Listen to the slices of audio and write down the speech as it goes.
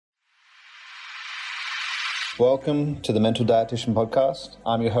Welcome to the Mental Dietitian Podcast.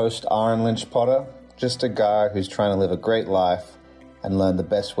 I'm your host, Aaron Lynch Potter, just a guy who's trying to live a great life and learn the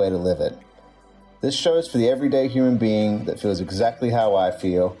best way to live it. This show is for the everyday human being that feels exactly how I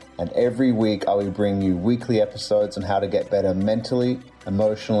feel, and every week I will bring you weekly episodes on how to get better mentally,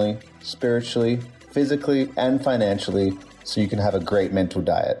 emotionally, spiritually, physically, and financially so you can have a great mental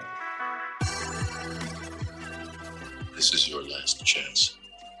diet. This is your last chance.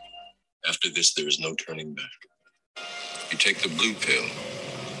 After this, there is no turning back. You take the blue pill.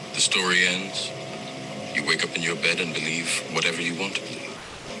 The story ends. You wake up in your bed and believe whatever you want to believe.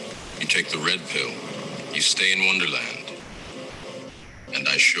 You take the red pill. You stay in Wonderland. And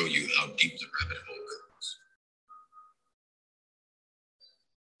I show you how deep the rabbit hole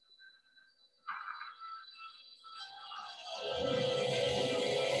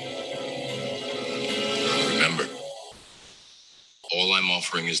goes. Remember, all I'm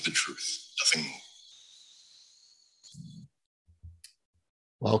offering is the truth, nothing more.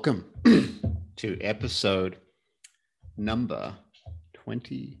 Welcome to episode number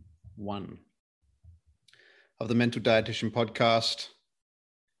 21 of the Mental Dietitian Podcast.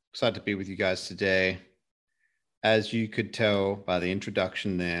 Excited to be with you guys today. As you could tell by the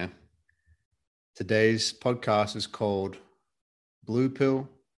introduction there, today's podcast is called Blue Pill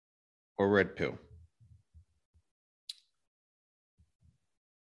or Red Pill.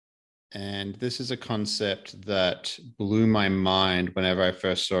 And this is a concept that blew my mind whenever I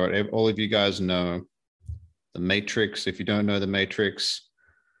first saw it. All of you guys know The Matrix. If you don't know The Matrix,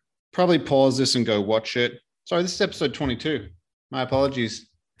 probably pause this and go watch it. Sorry, this is episode 22. My apologies.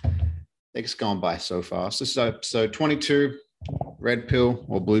 It's gone by so fast. This is episode 22, Red Pill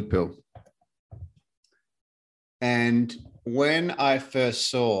or Blue Pill. And when I first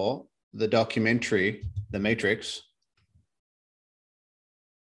saw the documentary, The Matrix,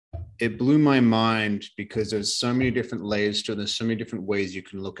 it blew my mind because there's so many different layers to it. There's so many different ways you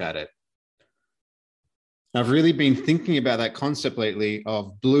can look at it. I've really been thinking about that concept lately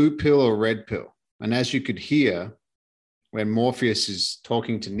of blue pill or red pill. And as you could hear, when Morpheus is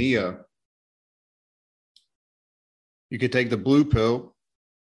talking to Neo, you could take the blue pill,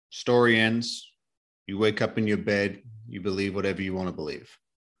 story ends, you wake up in your bed, you believe whatever you want to believe.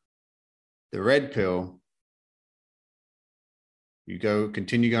 The red pill, you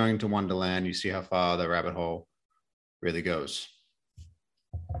continue going to Wonderland, you see how far the rabbit hole really goes.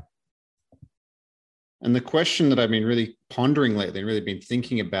 And the question that I've been really pondering lately and really been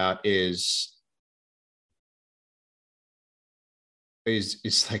thinking about is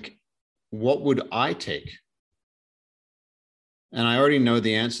like, what would I take? And I already know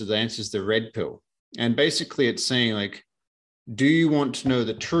the answer. The answer is the red pill. And basically it's saying, like, do you want to know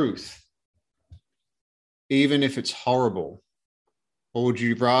the truth, even if it's horrible? Or would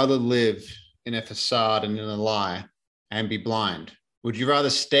you rather live in a facade and in a lie and be blind? Would you rather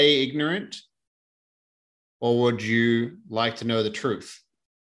stay ignorant, or would you like to know the truth?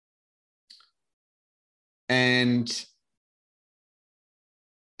 And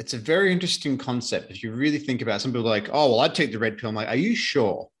it's a very interesting concept if you really think about it. Some people are like, oh, well, I'd take the red pill. I'm like, are you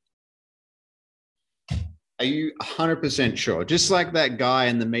sure? Are you 100% sure? Just like that guy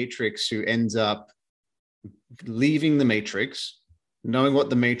in The Matrix who ends up leaving the Matrix, knowing what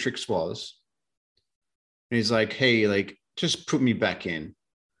the Matrix was. And he's like, hey, like, just put me back in.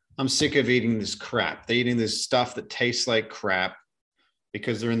 I'm sick of eating this crap. They're eating this stuff that tastes like crap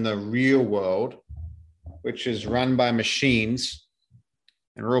because they're in the real world, which is run by machines,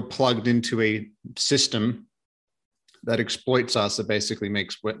 and we're all plugged into a system that exploits us, that basically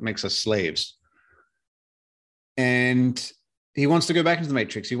makes us slaves. And he wants to go back into the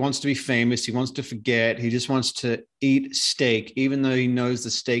Matrix. He wants to be famous. He wants to forget. He just wants to eat steak, even though he knows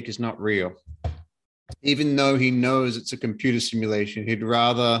the steak is not real. Even though he knows it's a computer simulation, he'd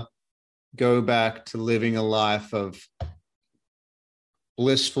rather go back to living a life of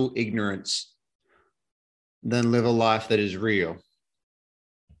blissful ignorance than live a life that is real.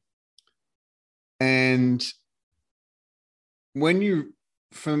 And when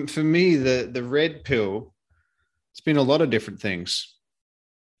for me, the red pill, it's been a lot of different things.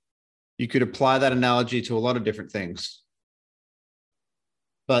 You could apply that analogy to a lot of different things.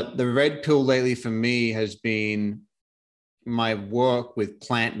 But the red pill lately for me has been my work with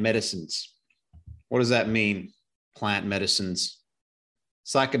plant medicines. What does that mean? Plant medicines,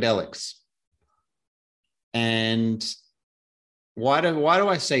 psychedelics. And why do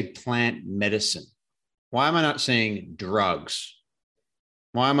I say plant medicine? Why am I not saying drugs?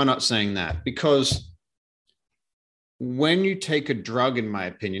 Why am I not saying that? Because when you take a drug, in my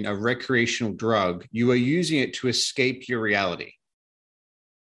opinion, a recreational drug, you are using it to escape your reality,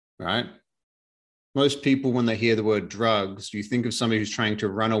 right? Most people, when they hear the word drugs, you think of somebody who's trying to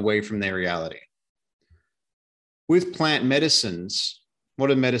run away from their reality. With plant medicines, what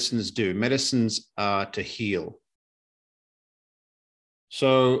do medicines do? Medicines are to heal.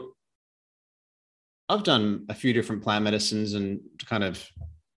 So I've done a few different plant medicines and kind of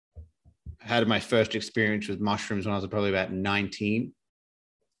had my first experience with mushrooms when I was probably about 19.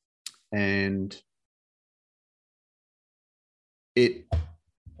 And it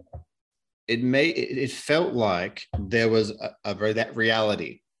felt like there was that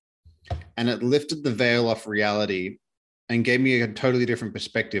reality, and it lifted the veil off reality and gave me a totally different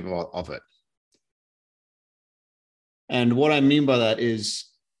perspective of it. And what I mean by that is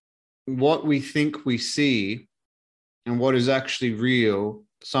what we think we see and what is actually real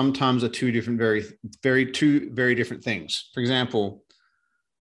sometimes are two very different things. For example,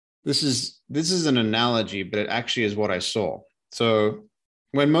 this is an analogy, but it actually is what I saw. So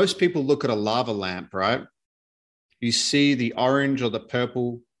when most people look at a lava lamp, right, you see the orange or the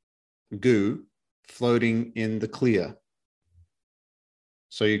purple goo floating in the clear.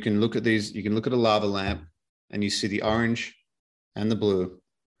 So you can look at a lava lamp and you see the orange and the blue,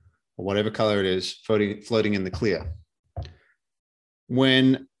 or whatever color it is, floating in the clear.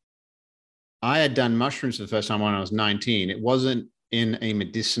 When I had done mushrooms for the first time when I was 19, it wasn't in a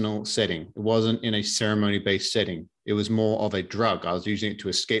medicinal setting. It wasn't in a ceremony-based setting. It was more of a drug. I was using it to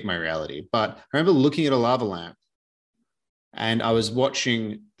escape my reality. But I remember looking at a lava lamp and I was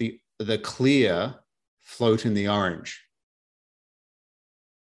watching the clear float in the orange.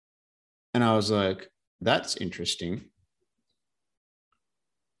 And I was like, that's interesting.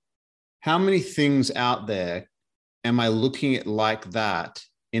 How many things out there am I looking at like that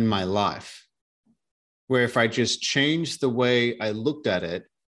in my life? Where if I just change the way I looked at it,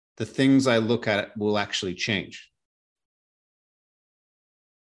 the things I look at will actually change.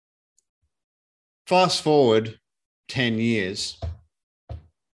 Fast forward 10 years,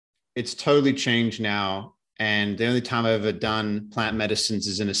 it's totally changed now. And the only time I've ever done plant medicines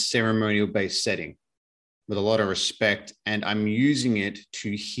is in a ceremonial-based setting with a lot of respect. And I'm using it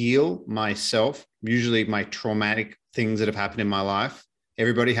to heal myself, usually my traumatic things that have happened in my life.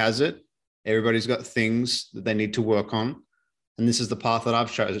 Everybody has it. Everybody's got things that they need to work on. And this is the path that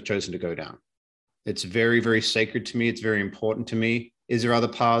I've chosen to go down. It's very, very sacred to me. It's very important to me. Is there other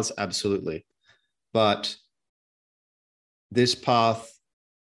paths? Absolutely. But this path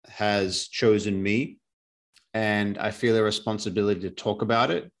has chosen me, and I feel a responsibility to talk about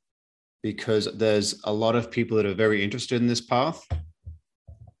it because there's a lot of people that are very interested in this path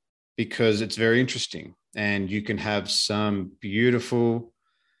because it's very interesting, and you can have some beautiful,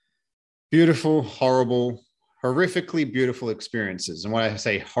 beautiful, horrible, horrifically beautiful experiences. And when I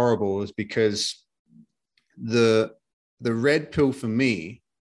say horrible is because the red pill for me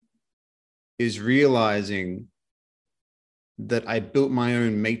is realizing that I built my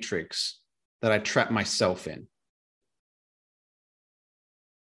own matrix that I trapped myself in.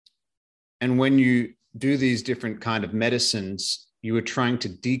 And when you do these different kind of medicines, you are trying to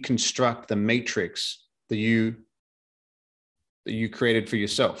deconstruct the matrix that you created for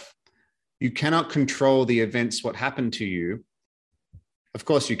yourself. You cannot control the events, what happened to you. Of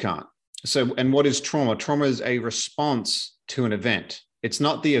course you can't. So, and what is trauma? Trauma is a response to an event. It's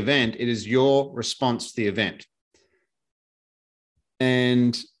not the event, it is your response to the event.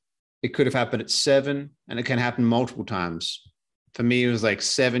 And it could have happened at 7, and it can happen multiple times. For me, it was like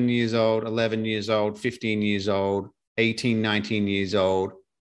 7 years old, 11 years old, 15 years old, 18, 19 years old.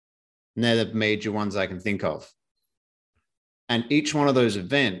 And they're the major ones I can think of. And each one of those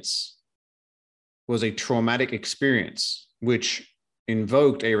events was a traumatic experience, which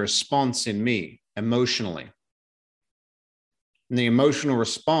invoked a response in me emotionally. And the emotional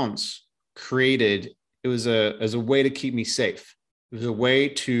response created, it was as a way to keep me safe. It was a way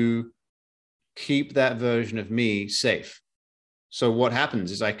to keep that version of me safe. So what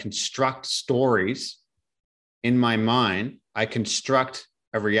happens is I construct stories in my mind. I construct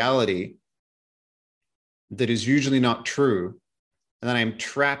a reality that is usually not true. And then I'm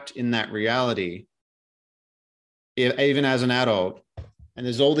trapped in that reality, even as an adult. And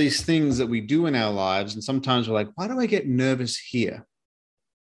there's all these things that we do in our lives. And sometimes we're like, why do I get nervous here?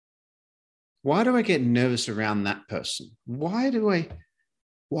 Why do I get nervous around that person? Why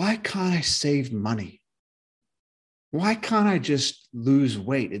can't I save money? Why can't I just lose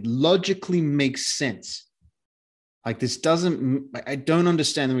weight? It logically makes sense. Like I don't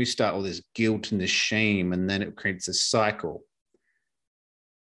understand when we start all this guilt and this shame, and then it creates a cycle.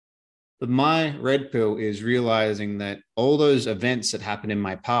 But my red pill is realizing that all those events that happened in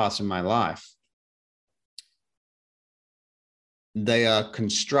my past, in my life, They are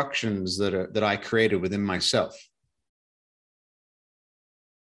constructions that I created within myself.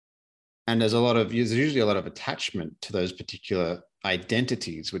 And there's usually a lot of attachment to those particular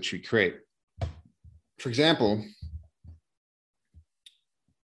identities which we create. For example,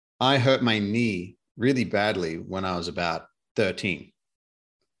 I hurt my knee really badly when I was about 13.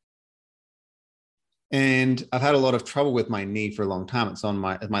 And I've had a lot of trouble with my knee for a long time. It's on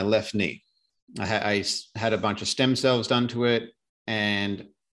my left knee. I had a bunch of stem cells done to it, and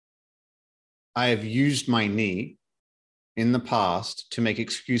I have used my knee in the past to make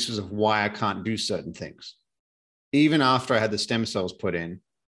excuses of why I can't do certain things. Even after I had the stem cells put in,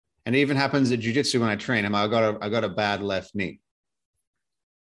 and it even happens at jiu-jitsu when I train, I got a bad left knee.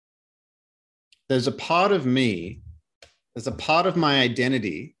 There's a part of my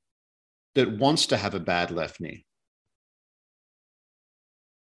identity that wants to have a bad left knee.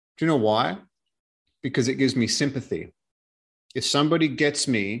 Do you know why? Because it gives me sympathy. If somebody gets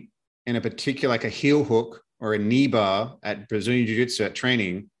me in a particular, like a heel hook or a knee bar at Brazilian Jiu-Jitsu at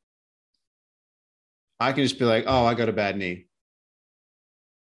training, I can just be like, oh, I got a bad knee.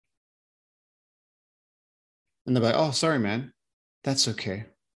 And they're like, oh, sorry, man. That's okay.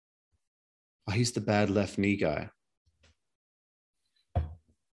 Oh, he's the bad left knee guy.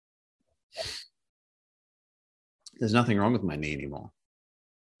 There's nothing wrong with my knee anymore.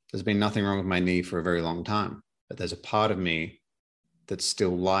 There's been nothing wrong with my knee for a very long time. But there's a part of me that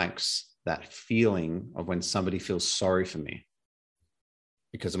still likes that feeling of when somebody feels sorry for me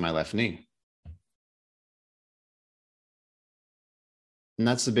because of my left knee. And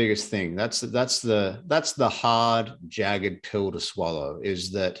that's the biggest thing. That's the hard, jagged pill to swallow,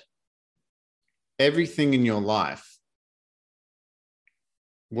 is that everything in your life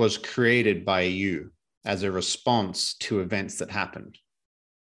was created by you as a response to events that happened.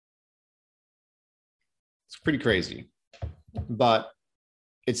 It's pretty crazy. But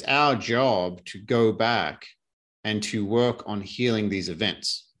it's our job to go back and to work on healing these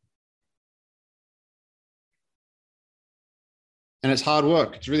events. And it's hard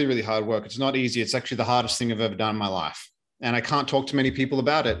work. It's really, really hard work. It's not easy. It's actually the hardest thing I've ever done in my life. And I can't talk to many people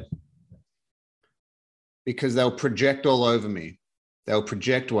about it because they'll project all over me. They'll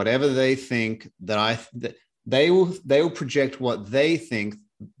project whatever they think they will project what they think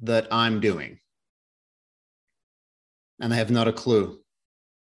that I'm doing. And they have not a clue.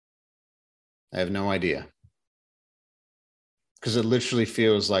 I have no idea. Because it literally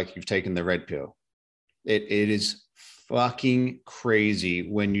feels like you've taken the red pill. It is fucking crazy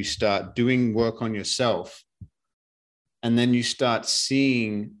when you start doing work on yourself and then you start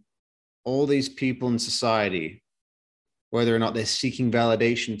seeing all these people in society, whether or not they're seeking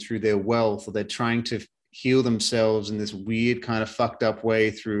validation through their wealth or they're trying to heal themselves in this weird kind of fucked up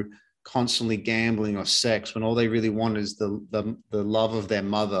way through constantly gambling or sex, when all they really want is the love of their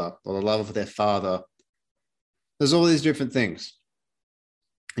mother or the love of their father. There's all these different things.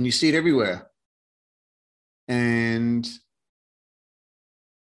 And you see it everywhere. And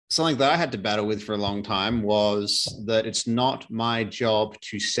something that I had to battle with for a long time was that it's not my job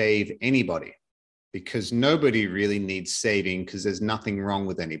to save anybody, because nobody really needs saving, because there's nothing wrong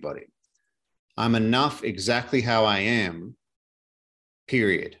with anybody. I'm enough exactly how I am,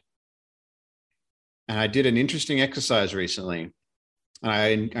 period. And I did an interesting exercise recently, and I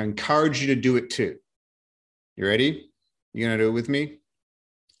encourage you to do it too. You ready? You're going to do it with me?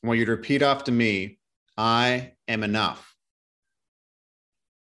 I want you to repeat after me. I am enough.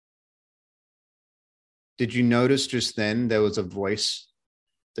 Did you notice just then there was a voice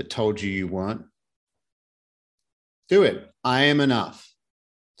that told you you weren't? Do it. I am enough.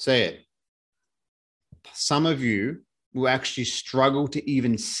 Say it. Some of you will actually struggle to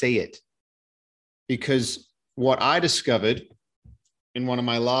even say it, because what I discovered in one of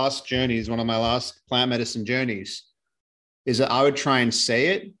my last plant medicine journeys, is that I would try and say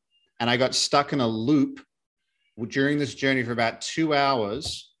it, and I got stuck in a loop during this journey for about 2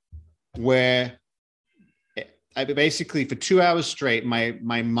 hours, where I basically, for 2 hours straight, my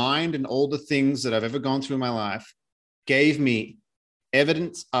mind and all the things that I've ever gone through in my life gave me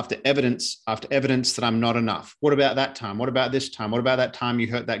evidence after evidence after evidence that I'm not enough. What about that time? What about this time? What about that time you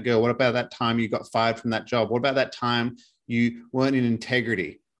hurt that girl? What about that time you got fired from that job? What about that time you weren't in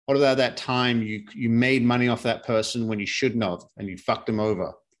integrity? What about that time you made money off that person when you shouldn't have, and you fucked them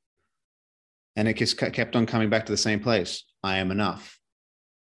over? And it just kept on coming back to the same place. I am enough.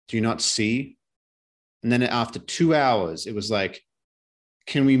 Do you not see? And then after 2 hours, it was like,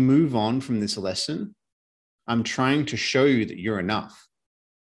 can we move on from this lesson? I'm trying to show you that you're enough.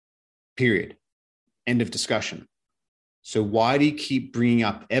 Period. End of discussion. So why do you keep bringing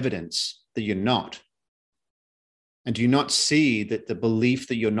up evidence that you're not? And do you not see that the belief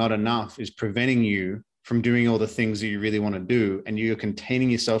that you're not enough is preventing you from doing all the things that you really want to do? And you're containing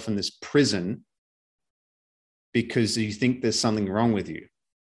yourself in this prison because you think there's something wrong with you.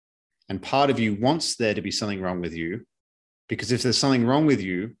 And part of you wants there to be something wrong with you, because if there's something wrong with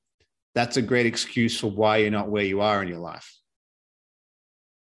you, that's a great excuse for why you're not where you are in your life.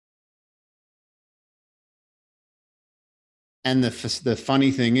 And the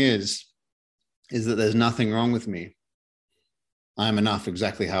funny thing is that there's nothing wrong with me. I'm enough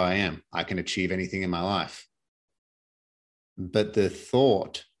exactly how I am. I can achieve anything in my life. But the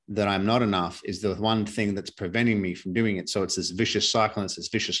thought that I'm not enough is the one thing that's preventing me from doing it. So it's this vicious cycle, and it's this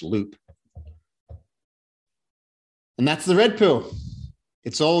vicious loop. And that's the red pill.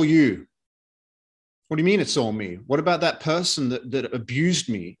 It's all you. What do you mean it's all me? What about that person that abused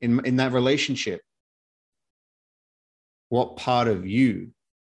me in that relationship? What part of you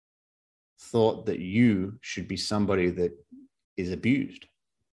thought that you should be somebody that is abused?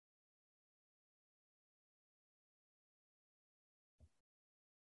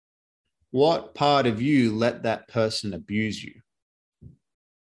 What part of you let that person abuse you?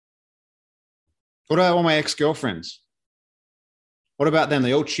 What about all my ex-girlfriends? What about them?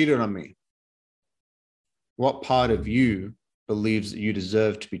 They all cheated on me. What part of you believes that you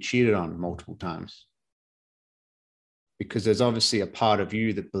deserve to be cheated on multiple times? Because there's obviously a part of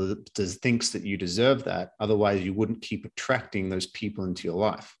you that thinks that you deserve that. Otherwise, you wouldn't keep attracting those people into your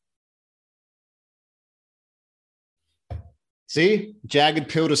life. See? Jagged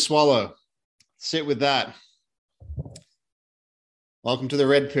pill to swallow. Sit with that. Welcome to the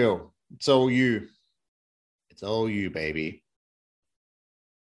red pill. It's all you. It's all you, baby.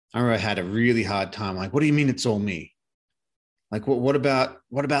 I remember I had a really hard time. Like, what do you mean it's all me? Like, what about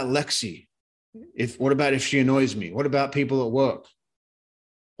Lexi? What about if she annoys me? What about people at work?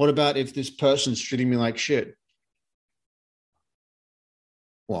 What about if this person's treating me like shit?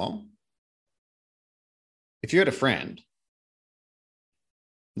 Well, if you had a friend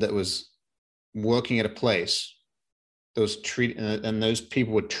that was working at a place that was and those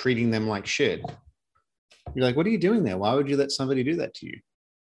people were treating them like shit, you're like, what are you doing there? Why would you let somebody do that to you?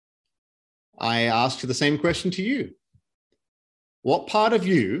 I asked you the same question to you. What part of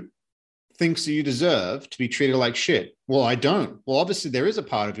you thinks that you deserve to be treated like shit? Well, I don't. Well, obviously there is a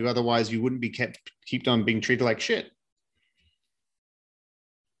part of you. Otherwise, you wouldn't be kept on being treated like shit.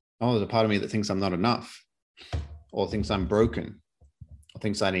 Oh, there's a part of me that thinks I'm not enough, or thinks I'm broken, or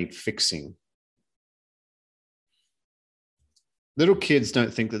thinks I need fixing. Little kids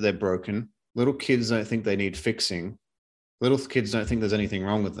don't think that they're broken. Little kids don't think they need fixing. Little kids don't think there's anything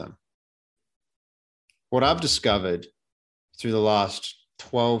wrong with them. What I've discovered through the last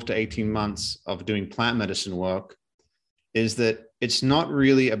 12 to 18 months of doing plant medicine work is that it's not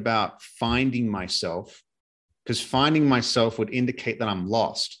really about finding myself, because finding myself would indicate that I'm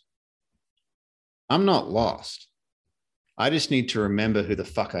lost. I'm not lost. I just need to remember who the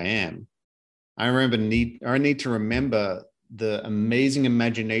fuck I am. I need to remember the amazing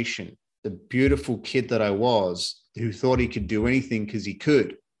imagination, the beautiful kid that I was, who thought he could do anything because he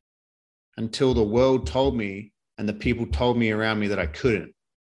could, until the world told me and the people told me around me that I couldn't.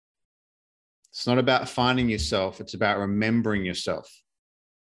 It's not about finding yourself. It's about remembering yourself.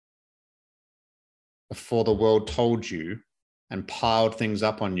 Before the world told you and piled things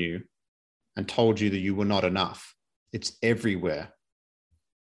up on you and told you that you were not enough. It's everywhere.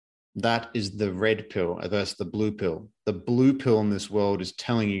 That is the red pill versus the blue pill. The blue pill in this world is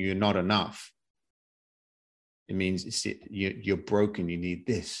telling you you're not enough. It means you're broken. You need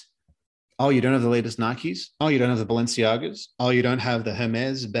this. Oh, you don't have the latest Nikes? Oh, you don't have the Balenciagas? Oh, you don't have the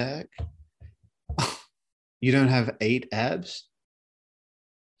Hermes bag? You don't have 8 abs?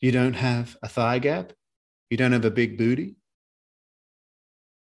 You don't have a thigh gap? You don't have a big booty?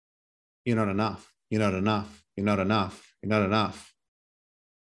 You're not enough. You're not enough. You're not enough. You're not enough.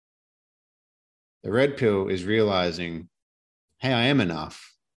 The red pill is realizing, hey, I am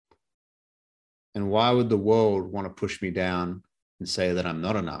enough. And why would the world want to push me down and say that I'm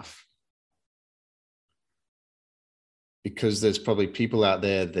not enough? Because there's probably people out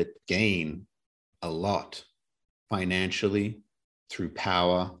there that gain a lot financially, through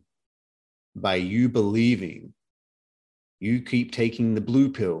power, by you believing. You keep taking the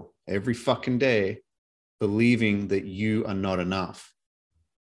blue pill every fucking day, believing that you are not enough.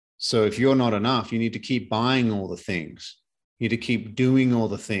 So if you're not enough, you need to keep buying all the things. You need to keep doing all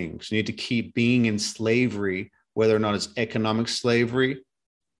the things. You need to keep being in slavery, whether or not it's economic slavery.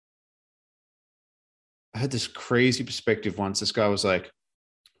 I had this crazy perspective once. This guy was like,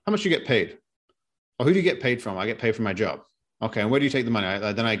 how much do you get paid? Oh, who do you get paid from? I get paid from my job. Okay, and where do you take the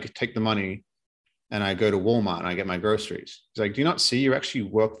money? Then I take the money and I go to Walmart and I get my groceries. He's like, do you not see you actually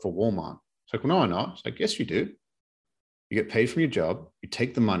work for Walmart? It's like, well, no, I'm not. It's like, yes, you do. You get paid from your job, you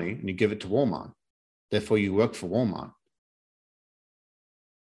take the money and you give it to Walmart. Therefore, you work for Walmart.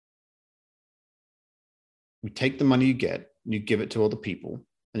 You take the money you get, and you give it to all the people,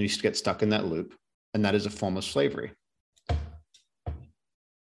 and you get stuck in that loop. And that is a form of slavery.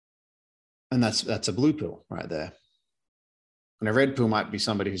 And that's a blue pill right there. And a red pill might be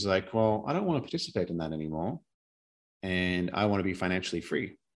somebody who's like, well, I don't want to participate in that anymore. And I want to be financially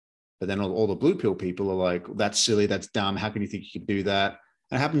free. But then all the blue pill people are like, that's silly, that's dumb. How can you think you could do that?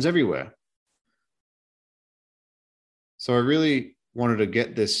 And it happens everywhere. So I really wanted to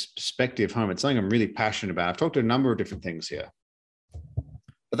get this perspective home. It's something I'm really passionate about. I've talked to a number of different things here.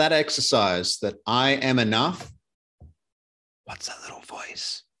 But that exercise that I am enough, what's that little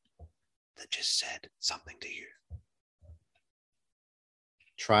voice that just said something to you?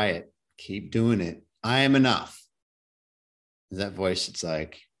 Try it. Keep doing it. I am enough. That voice, it's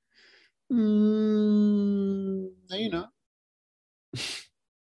like, no, you're not.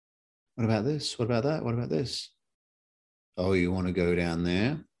 What about this? What about that? What about this? Oh, you want to go down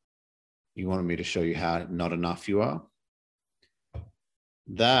there? You wanted me to show you how not enough you are?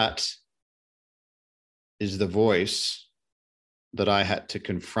 That is the voice that I had to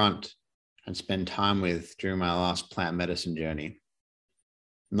confront and spend time with during my last plant medicine journey.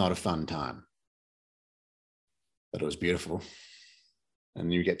 Not a fun time, but it was beautiful.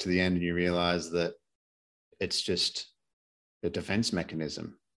 And you get to the end and you realize that it's just a defense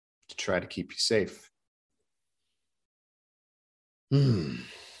mechanism to try to keep you safe.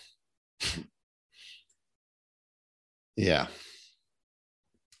 Yeah.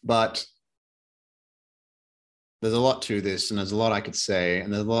 But there's a lot to this, and there's a lot I could say,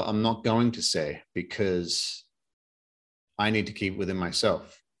 and there's a lot I'm not going to say because I need to keep within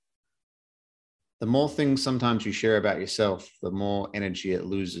myself. The more things sometimes you share about yourself, the more energy it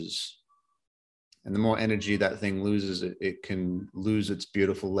loses. And the more energy that thing loses, it can lose its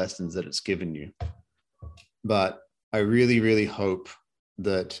beautiful lessons that it's given you. But I really, really hope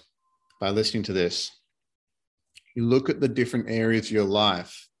that by listening to this, you look at the different areas of your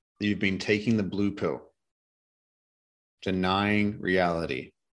life that you've been taking the blue pill, denying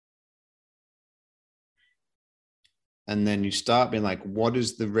reality. And then you start being like, what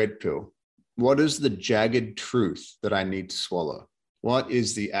is the red pill? What is the jagged truth that I need to swallow? What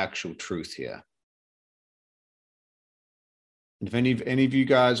is the actual truth here? And if any of you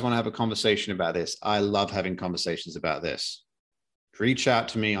guys want to have a conversation about this, I love having conversations about this. Reach out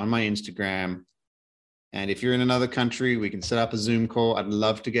to me on my Instagram. And if you're in another country, we can set up a Zoom call. I'd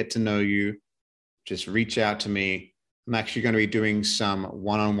love to get to know you. Just reach out to me. I'm actually going to be doing some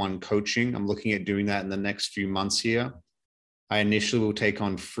one-on-one coaching. I'm looking at doing that in the next few months here. I initially will take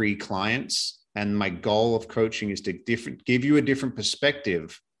on free clients. And my goal of coaching is to give you a different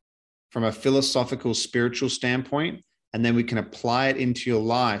perspective from a philosophical, spiritual standpoint. And then we can apply it into your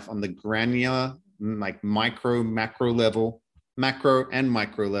life on the granular, like macro and micro level.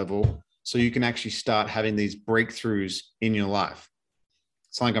 So you can actually start having these breakthroughs in your life.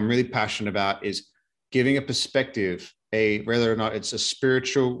 Something I'm really passionate about is giving a perspective, whether or not it's a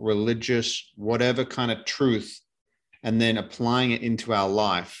spiritual, religious, whatever kind of truth, and then applying it into our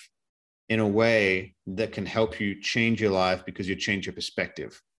life in a way that can help you change your life because you change your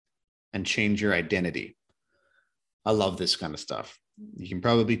perspective and change your identity. I love this kind of stuff. You can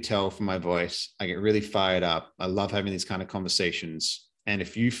probably tell from my voice, I get really fired up. I love having these kind of conversations. And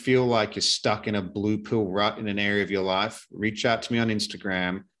if you feel like you're stuck in a blue pill rut in an area of your life, reach out to me on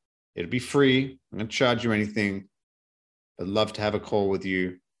Instagram. It'll be free. I'm not going to charge you anything. I'd love to have a call with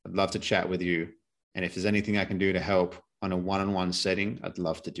you. I'd love to chat with you. And if there's anything I can do to help on a one-on-one setting, I'd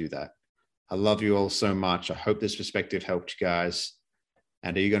love to do that. I love you all so much. I hope this perspective helped you guys.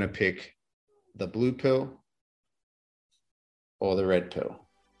 And are you going to pick the blue pill or the red pill?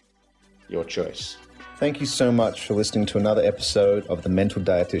 Your choice. Thank you so much for listening to another episode of the Mental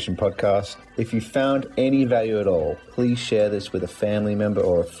Dietitian Podcast. If you found any value at all, please share this with a family member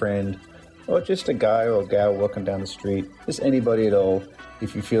or a friend, or just a guy or a gal walking down the street, just anybody at all,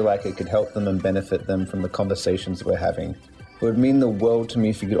 if you feel like it could help them and benefit them from the conversations we're having. It would mean the world to me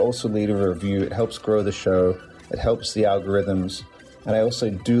if you could also leave a review. It helps grow the show. It helps the algorithms. And I also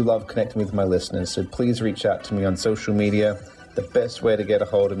do love connecting with my listeners, so please reach out to me on social media. The best way to get a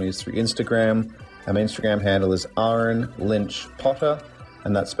hold of me is through Instagram. My Instagram handle is Aaron Lynch Potter,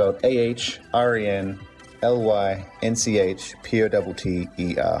 and that's spelled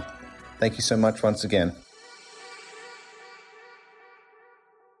AHRENLYNCHPOTTER. Thank you so much once again.